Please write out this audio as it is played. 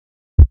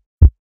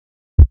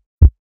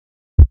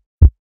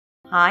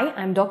Hi,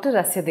 I'm Dr.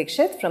 Rasya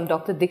Dixit from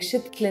Dr.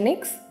 Dixit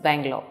Clinics,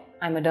 Bangalore.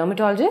 I'm a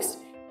dermatologist.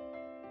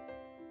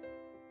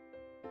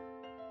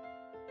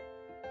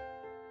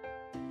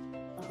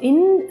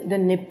 In the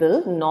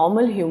nipple,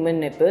 normal human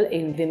nipple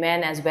in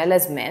women as well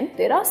as men,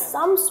 there are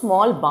some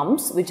small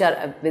bumps which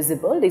are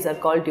visible. These are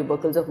called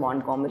tubercles of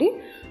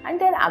Montgomery and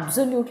they're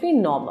absolutely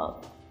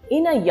normal.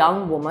 In a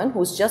young woman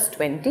who's just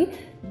 20,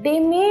 they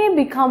may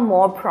become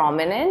more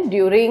prominent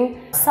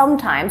during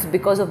sometimes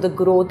because of the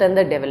growth and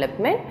the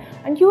development,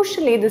 and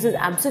usually this is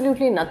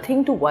absolutely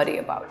nothing to worry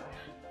about.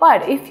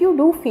 But if you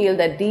do feel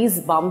that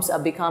these bumps are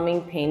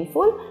becoming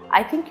painful,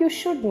 I think you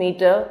should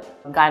meet a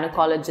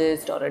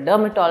gynecologist or a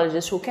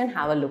dermatologist who can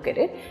have a look at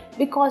it,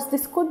 because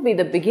this could be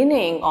the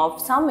beginning of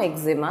some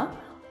eczema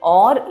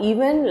or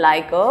even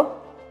like a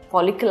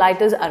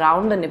folliculitis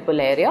around the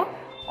nipple area,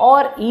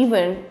 or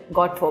even,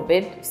 God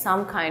forbid,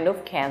 some kind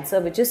of cancer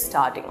which is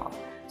starting off.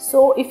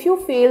 So if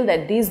you feel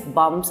that these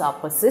bumps are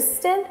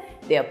persistent,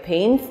 they are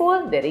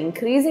painful, they're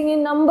increasing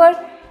in number,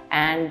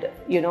 and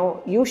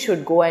you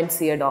should go and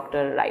see a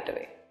doctor right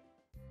away.